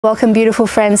Welcome beautiful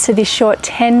friends to this short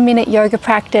 10-minute yoga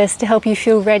practice to help you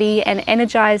feel ready and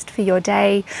energized for your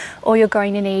day. All you're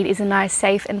going to need is a nice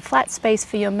safe and flat space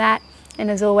for your mat, and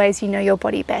as always you know your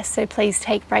body best, so please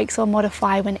take breaks or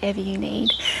modify whenever you need.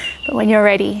 But when you're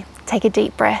ready, take a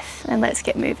deep breath and let's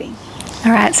get moving.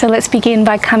 Alright, so let's begin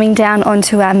by coming down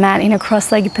onto our mat in a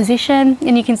cross-legged position,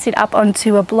 and you can sit up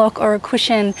onto a block or a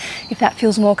cushion if that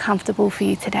feels more comfortable for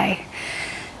you today.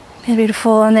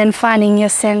 Beautiful, and then finding your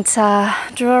center,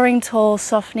 drawing tall,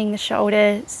 softening the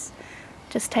shoulders.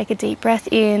 Just take a deep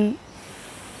breath in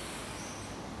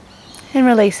and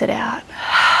release it out.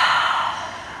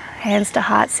 Hands to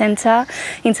heart center,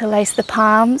 interlace the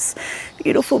palms.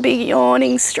 Beautiful big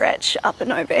yawning stretch up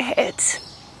and overhead.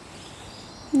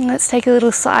 And let's take a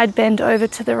little side bend over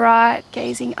to the right,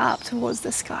 gazing up towards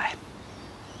the sky.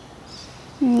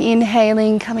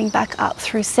 Inhaling, coming back up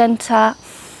through center.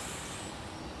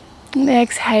 And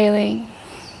exhaling,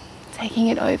 taking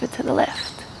it over to the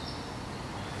left.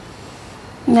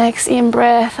 Next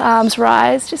in-breath, arms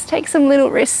rise. Just take some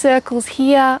little wrist circles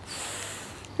here.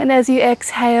 And as you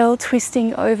exhale,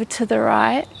 twisting over to the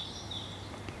right.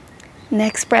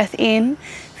 Next breath in,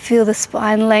 feel the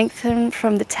spine lengthen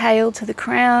from the tail to the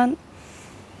crown.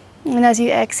 And as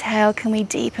you exhale, can we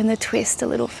deepen the twist a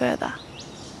little further?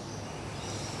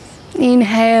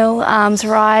 Inhale, arms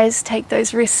rise, take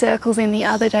those wrist circles in the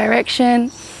other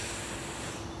direction.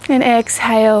 And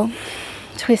exhale,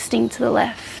 twisting to the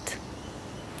left.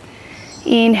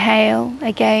 Inhale,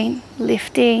 again,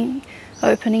 lifting,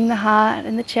 opening the heart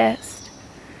and the chest.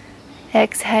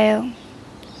 Exhale,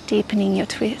 deepening your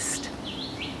twist.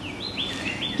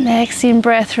 Next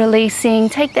in-breath, releasing.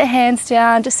 Take the hands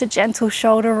down, just a gentle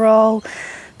shoulder roll,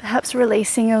 perhaps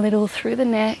releasing a little through the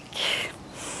neck.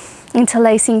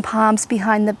 Interlacing palms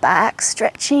behind the back,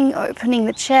 stretching, opening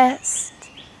the chest.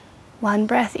 One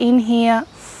breath in here.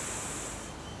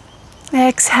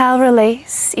 Exhale,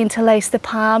 release. Interlace the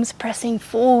palms, pressing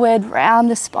forward,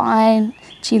 round the spine,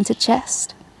 chin to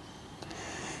chest.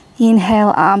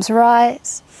 Inhale, arms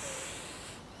rise.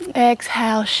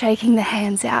 Exhale, shaking the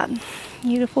hands out.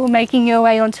 Beautiful, making your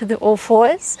way onto the all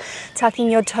fours,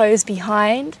 tucking your toes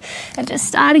behind, and just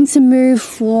starting to move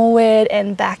forward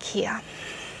and back here.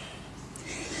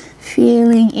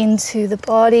 Feeling into the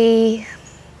body,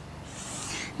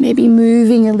 maybe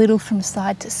moving a little from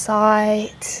side to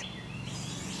side,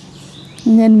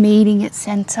 and then meeting at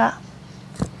center.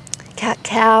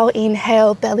 Cat-cow,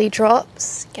 inhale, belly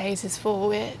drops, gazes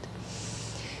forward.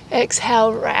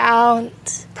 Exhale, round,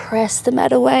 press the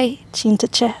mat away, chin to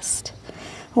chest.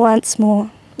 Once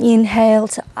more, inhale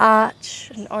to arch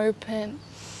and open.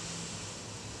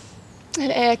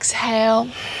 And exhale,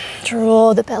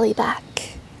 draw the belly back.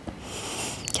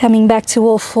 Coming back to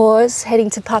all fours, heading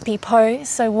to puppy pose,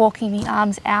 so walking the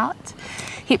arms out.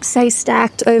 Hips stay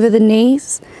stacked over the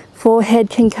knees, forehead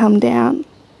can come down.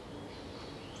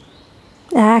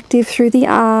 Active through the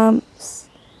arms,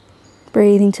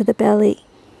 breathing to the belly.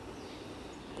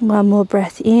 One more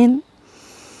breath in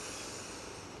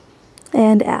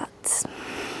and out.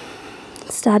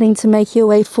 Starting to make your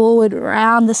way forward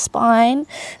around the spine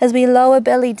as we lower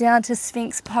belly down to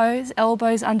Sphinx pose,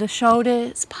 elbows under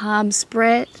shoulders, palms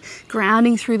spread,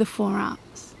 grounding through the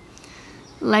forearms.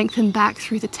 Lengthen back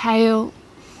through the tail.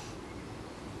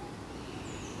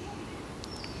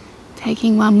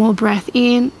 Taking one more breath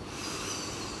in.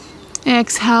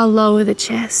 Exhale, lower the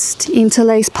chest.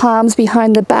 Interlace palms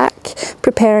behind the back,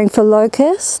 preparing for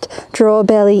locust. Draw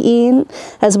belly in.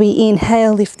 As we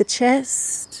inhale, lift the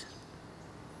chest.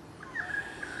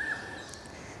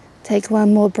 Take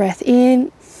one more breath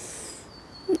in.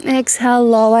 Exhale,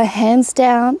 lower, hands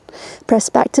down. Press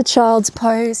back to child's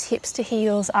pose, hips to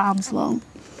heels, arms long.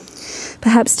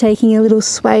 Perhaps taking a little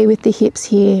sway with the hips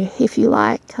here if you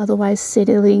like, otherwise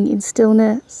settling in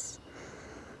stillness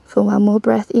for one more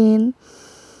breath in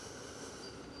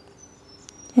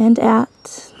and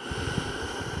out.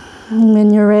 And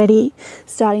when you're ready,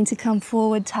 starting to come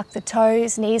forward, tuck the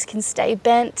toes, knees can stay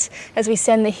bent as we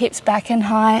send the hips back and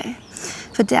high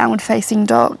for downward facing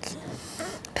dog.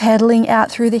 Pedaling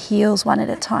out through the heels one at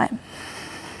a time.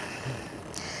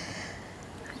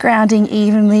 Grounding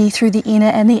evenly through the inner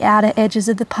and the outer edges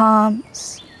of the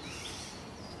palms.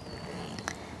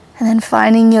 And then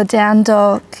finding your down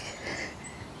dog.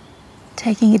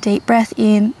 Taking a deep breath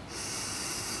in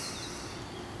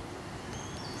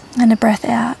and a breath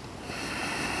out.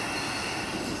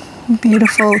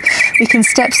 Beautiful. We can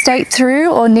step straight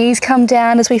through or knees come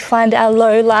down as we find our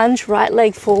low lunge, right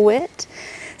leg forward.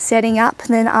 Setting up,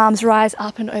 and then arms rise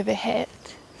up and overhead.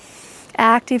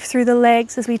 Active through the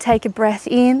legs as we take a breath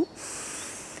in.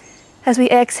 As we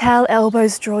exhale,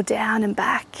 elbows draw down and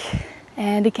back.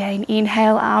 And again,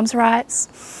 inhale, arms rise.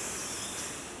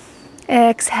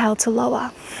 Exhale to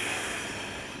lower.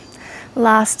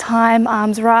 Last time,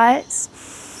 arms rise.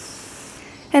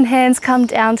 And hands come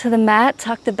down to the mat,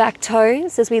 tuck the back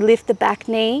toes as we lift the back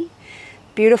knee.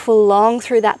 Beautiful, long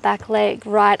through that back leg.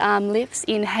 Right arm lifts,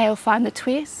 inhale, find the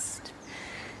twist.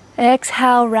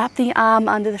 Exhale, wrap the arm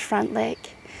under the front leg.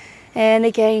 And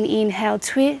again, inhale,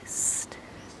 twist.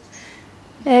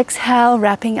 Exhale,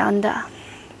 wrapping under.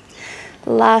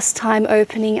 Last time,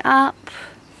 opening up.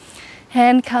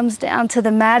 Hand comes down to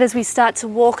the mat as we start to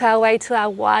walk our way to our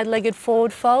wide-legged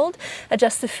forward fold.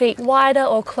 Adjust the feet wider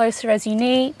or closer as you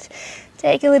need.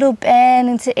 Take a little bend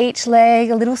into each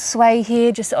leg, a little sway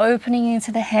here, just opening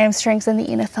into the hamstrings and the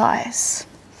inner thighs.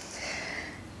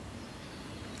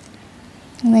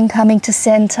 And then coming to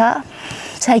center,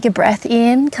 take a breath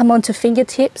in, come onto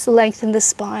fingertips, lengthen the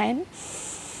spine.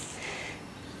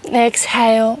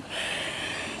 Exhale,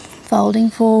 folding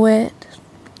forward.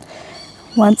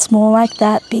 Once more like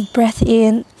that, big breath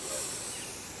in,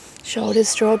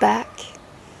 shoulders draw back.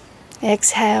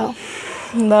 Exhale,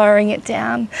 lowering it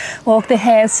down. Walk the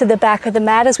hands to the back of the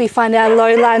mat as we find our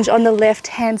low lunge on the left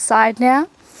hand side now.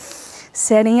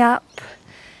 Setting up,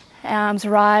 arms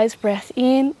rise, breath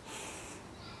in.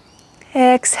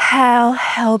 Exhale,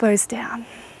 elbows down.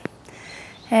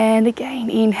 And again,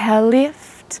 inhale,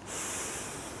 lift.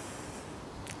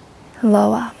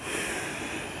 Lower.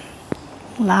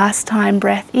 Last time,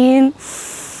 breath in.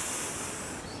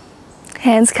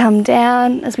 Hands come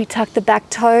down as we tuck the back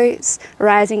toes,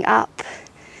 rising up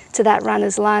to that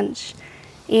runner's lunge.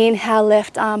 Inhale,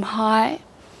 left arm high.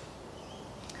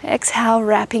 Exhale,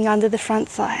 wrapping under the front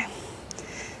thigh.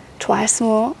 Twice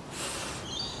more.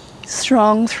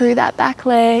 Strong through that back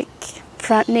leg.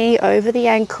 Front knee over the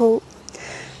ankle.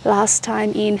 Last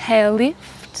time, inhale,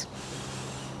 lift.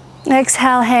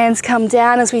 Exhale, hands come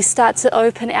down as we start to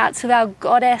open out to our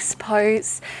goddess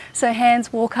pose. So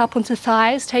hands walk up onto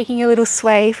thighs, taking a little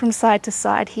sway from side to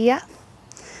side here.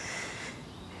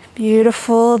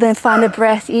 Beautiful. Then find a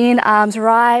breath in, arms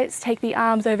rise, take the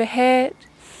arms overhead.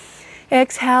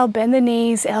 Exhale, bend the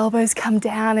knees, elbows come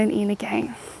down and in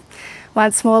again.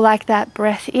 Once more like that,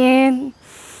 breath in.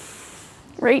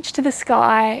 Reach to the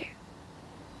sky.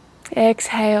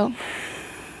 Exhale,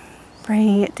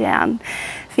 bringing it down.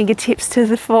 Fingertips to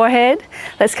the forehead.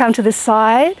 Let's come to the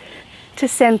side, to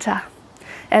center.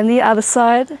 And the other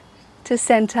side, to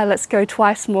center. Let's go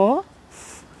twice more.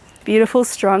 Beautiful,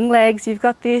 strong legs. You've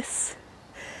got this.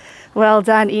 Well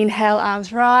done. Inhale,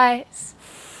 arms rise.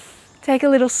 Take a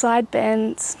little side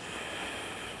bend.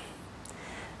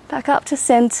 Back up to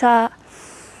center.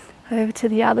 Over to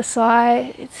the other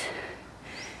side.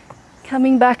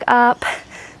 Coming back up.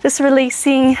 Just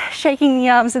releasing, shaking the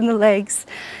arms and the legs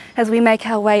as we make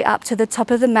our way up to the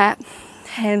top of the mat,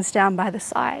 hands down by the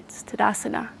sides,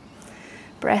 Tadasana.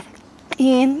 Breath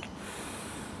in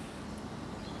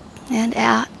and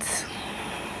out.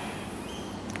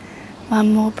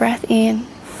 One more breath in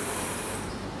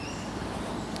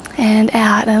and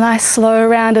out. A nice slow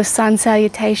round of sun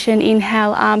salutation.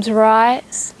 Inhale, arms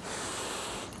rise.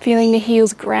 Feeling the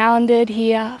heels grounded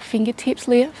here, fingertips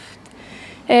lift.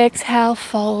 Exhale,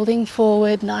 folding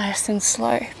forward, nice and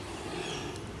slow.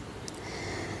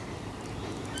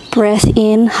 Breath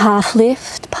in, half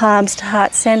lift, palms to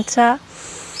heart center.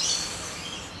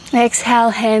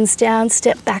 Exhale, hands down,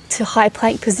 step back to high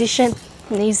plank position,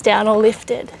 knees down or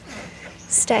lifted.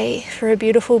 Stay for a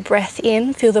beautiful breath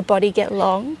in, feel the body get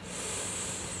long.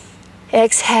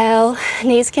 Exhale,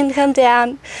 knees can come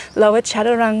down, lower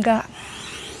chaturanga.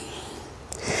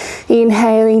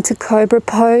 Inhaling to cobra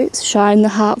pose, shine the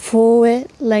heart forward,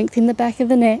 lengthen the back of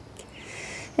the neck.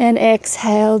 And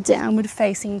exhale, downward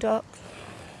facing dog.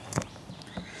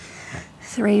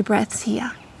 3 breaths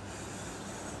here.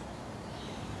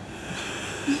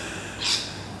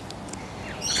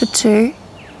 For 2.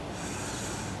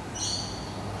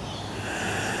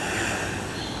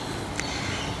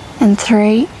 And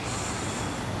 3.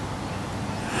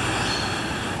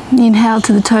 Inhale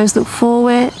to the toes, look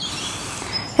forward.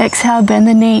 Exhale, bend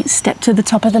the knees, step to the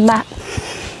top of the mat.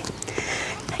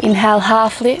 Inhale,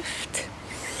 half lift.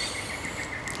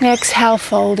 Exhale,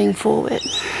 folding forward.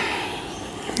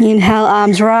 Inhale,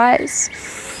 arms rise.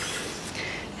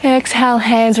 Exhale,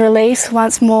 hands release.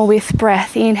 Once more with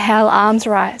breath. Inhale, arms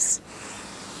rise.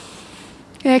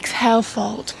 Exhale,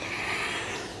 fold.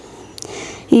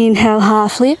 Inhale,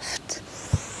 half lift.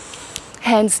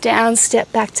 Hands down,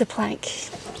 step back to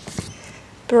plank.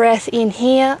 Breath in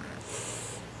here.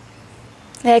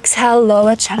 Exhale,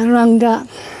 lower chaturanga.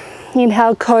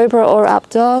 Inhale, cobra or up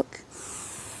dog.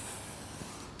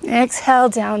 Exhale,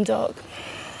 down dog.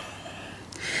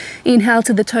 Inhale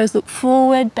till the toes look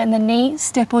forward, bend the knees,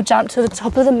 step or jump to the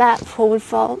top of the mat, forward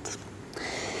fold.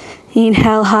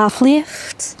 Inhale, half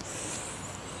lift.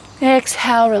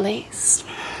 Exhale, release.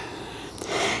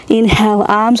 Inhale,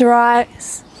 arms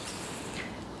rise.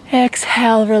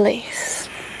 Exhale, release.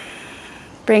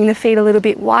 Bring the feet a little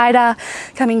bit wider,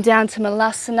 coming down to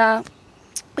Malasana.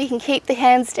 We can keep the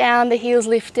hands down, the heels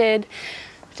lifted,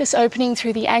 just opening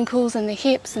through the ankles and the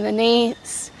hips and the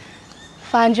knees.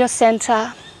 Find your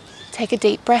center. Take a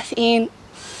deep breath in.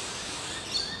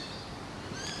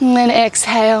 And then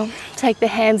exhale, take the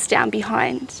hands down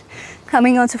behind.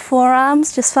 Coming onto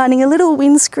forearms, just finding a little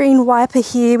windscreen wiper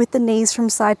here with the knees from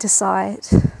side to side.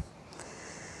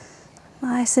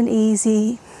 Nice and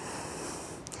easy.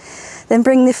 Then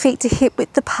bring the feet to hip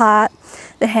width apart,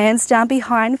 the hands down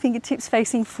behind, fingertips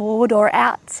facing forward or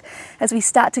out. As we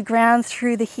start to ground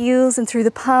through the heels and through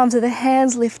the palms of the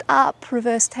hands, lift up,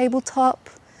 reverse tabletop.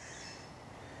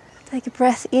 Take a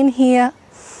breath in here.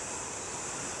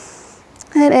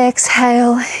 And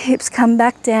exhale, hips come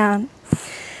back down.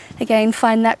 Again,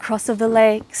 find that cross of the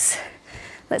legs.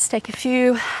 Let's take a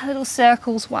few little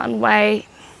circles one way.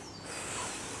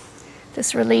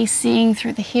 Just releasing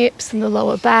through the hips and the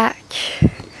lower back,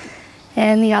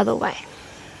 and the other way.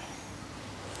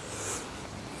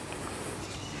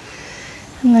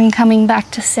 And then coming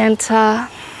back to center,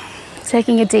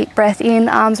 taking a deep breath in,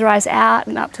 arms rise out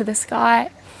and up to the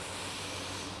sky.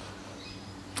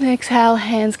 Exhale,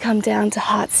 hands come down to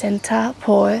heart center,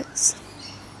 pause.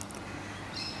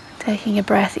 Taking a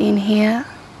breath in here.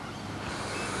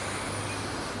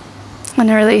 And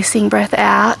releasing breath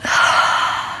out.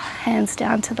 Hands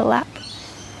down to the lap.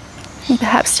 And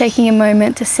perhaps taking a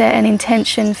moment to set an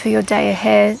intention for your day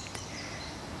ahead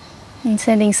and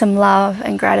sending some love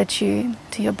and gratitude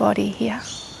to your body here.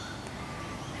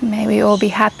 And may we all be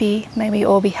happy, may we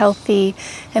all be healthy,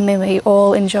 and may we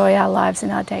all enjoy our lives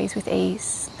and our days with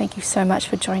ease. Thank you so much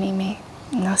for joining me,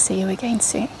 and I'll see you again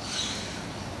soon.